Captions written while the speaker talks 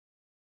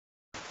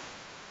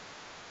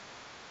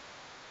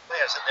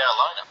players in their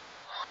lineup.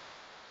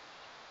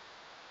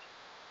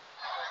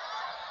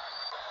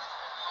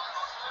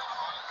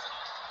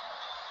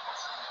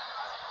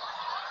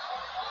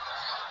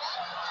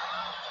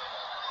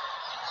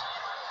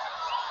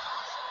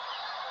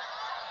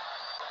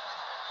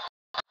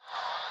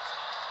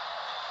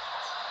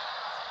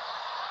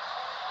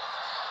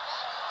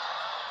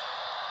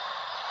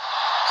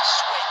 A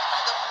swing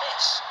and a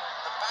miss.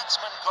 The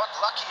batsman got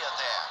luckier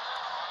there.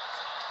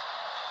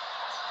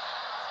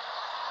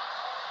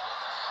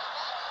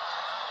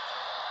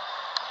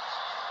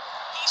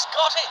 He's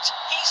got it!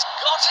 He's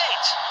got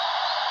it!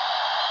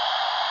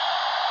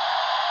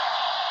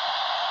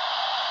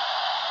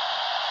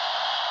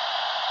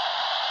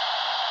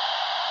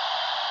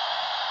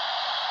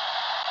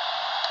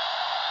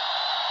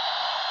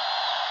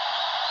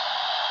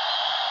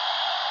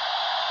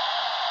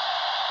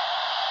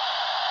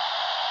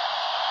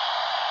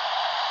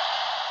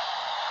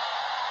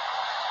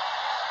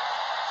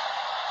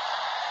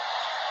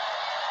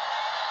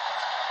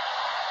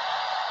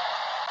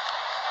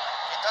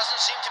 It doesn't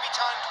seem to be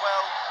timed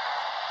well.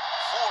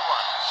 4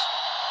 runs.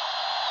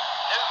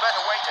 No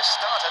better way to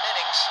start an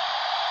innings.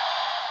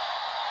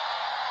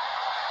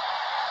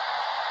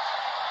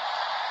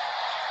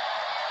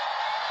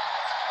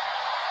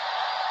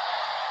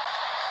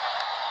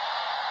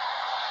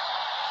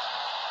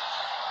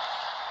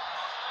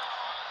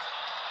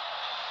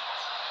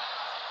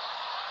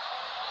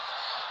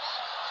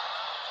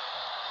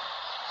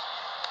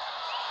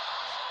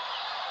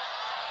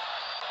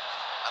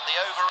 And the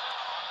over...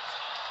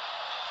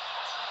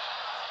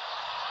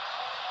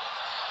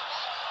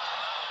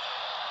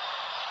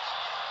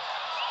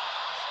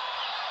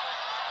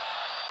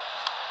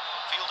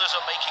 Fielders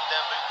are making their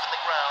move in the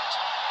ground.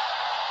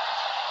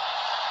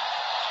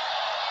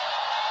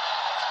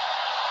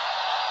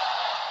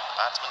 The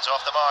batsman's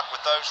off the mark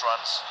with those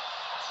runs.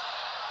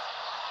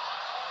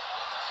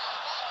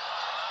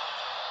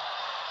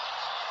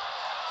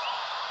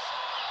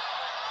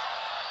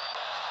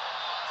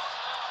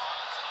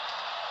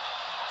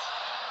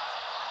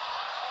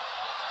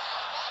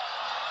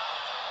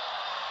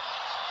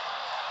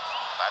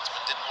 The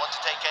batsman didn't want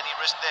to take any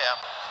risk there.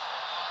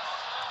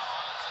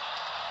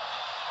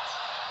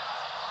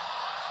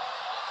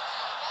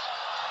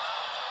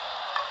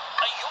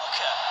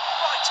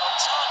 Right on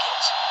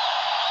target.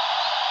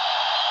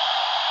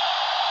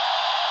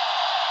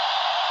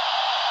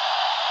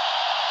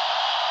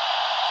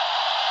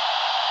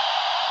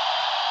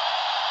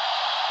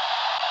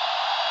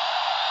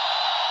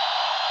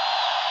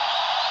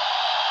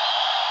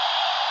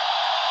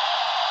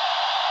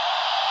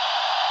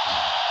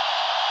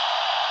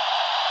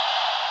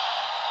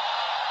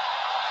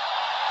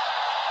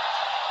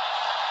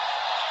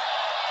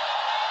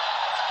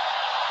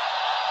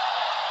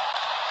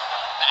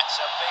 That's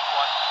a big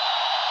one.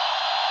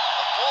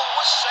 The ball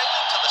was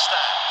sailing to the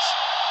stands.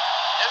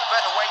 No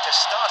better way to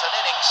start an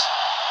innings.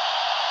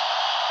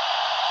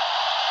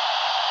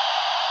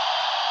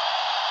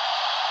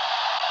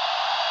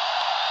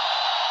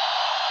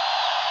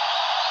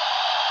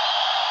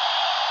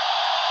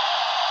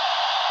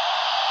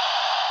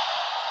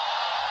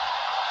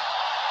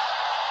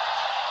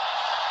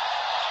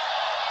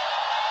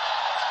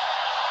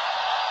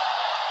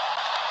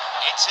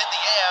 It's in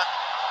the air.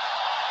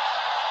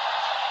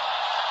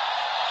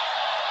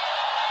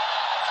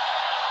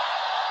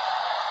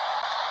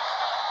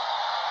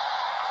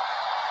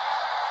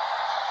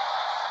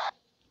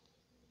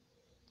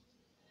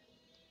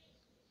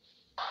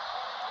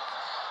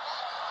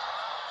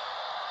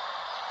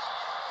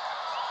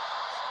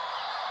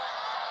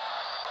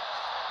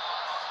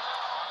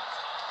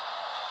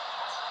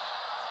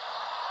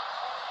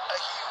 A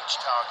huge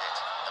target.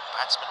 The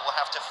batsman will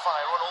have to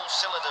fire on all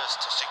cylinders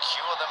to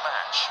secure the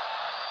match.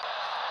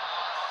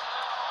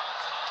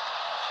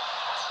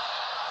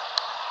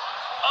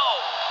 Oh,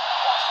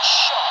 what a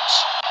shot!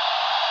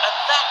 And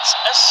that's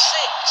a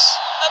 6.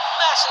 A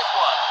massive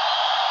one.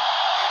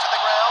 Due to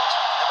the ground,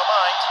 never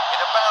mind. In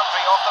a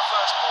boundary off the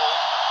first ball.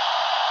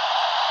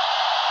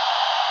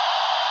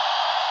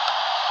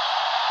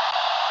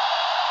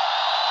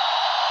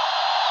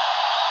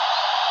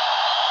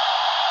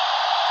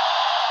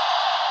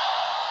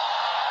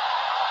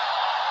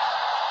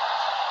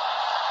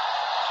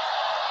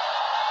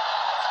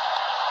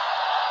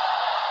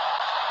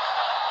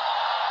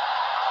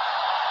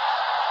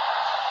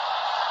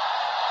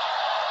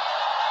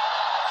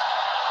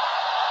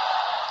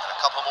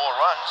 Couple more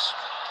runs.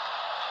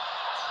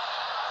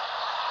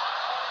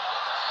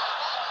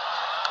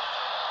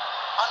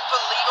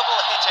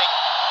 Unbelievable hitting.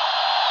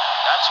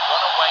 That's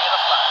gone away in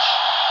a flash.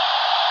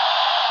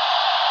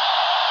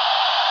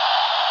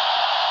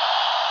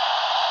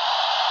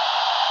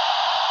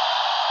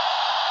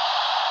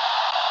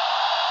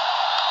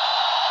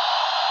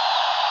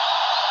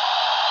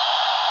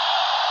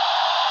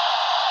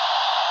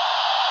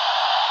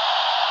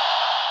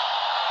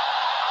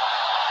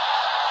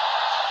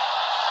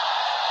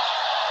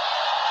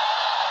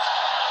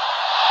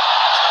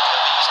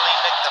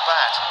 The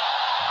bat.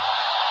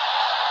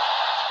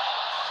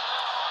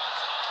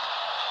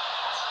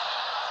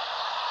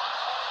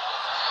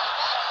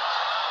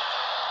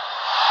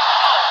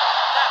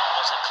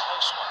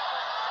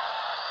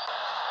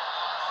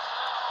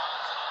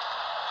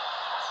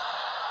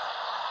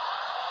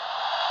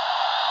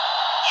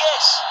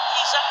 Yes,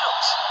 he's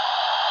out.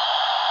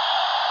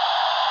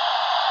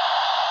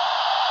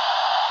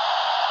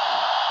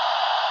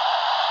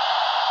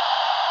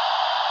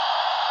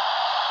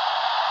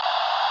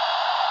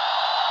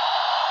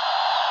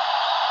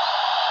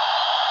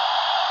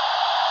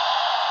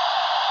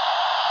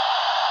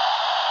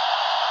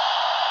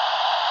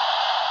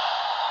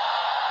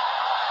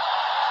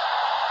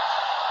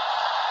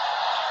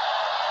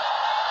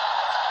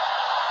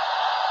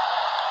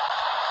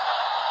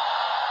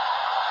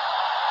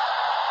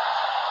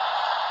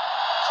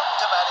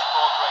 Couldn't have added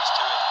more grace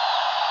to it.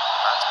 The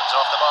batsman's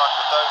off the mark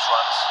with those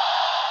runs.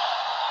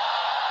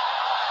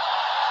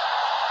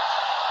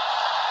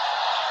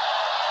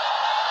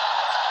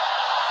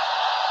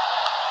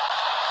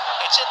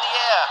 It's in the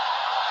air.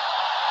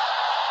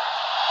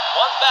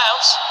 One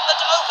bounce and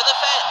over the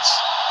fence.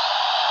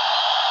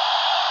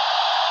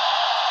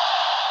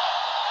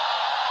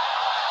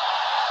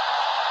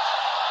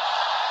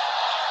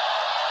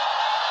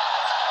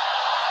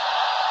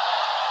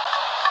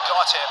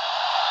 Got him.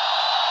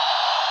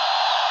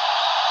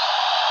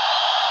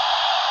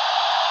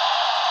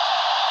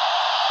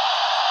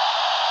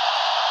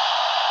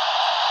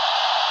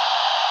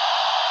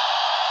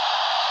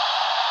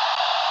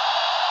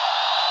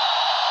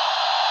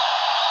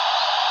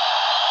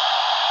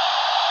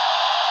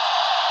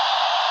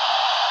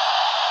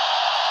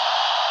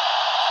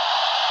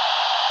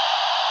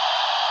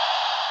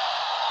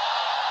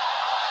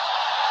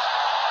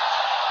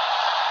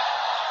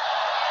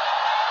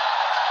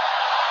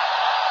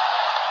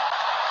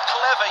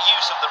 Clever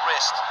use of the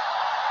wrist.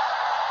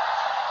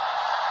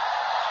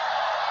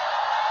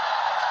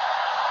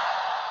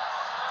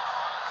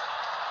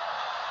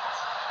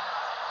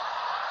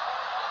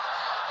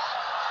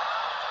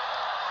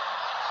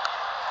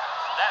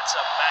 That's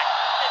a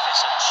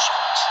magnificent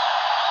shot.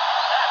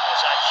 That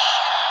was a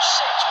huge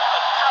six. What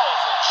a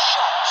powerful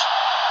shot.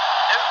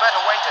 No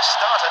better way to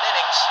start an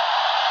innings.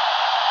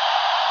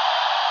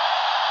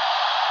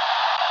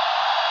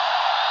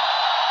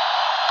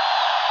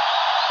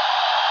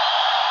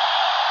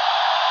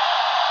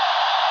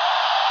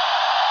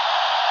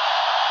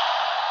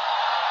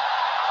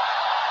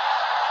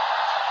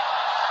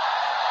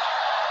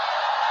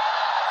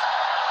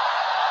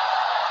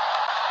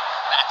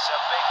 That's a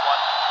big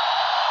one.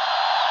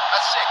 A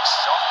six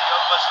off the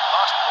over's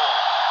last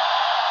ball.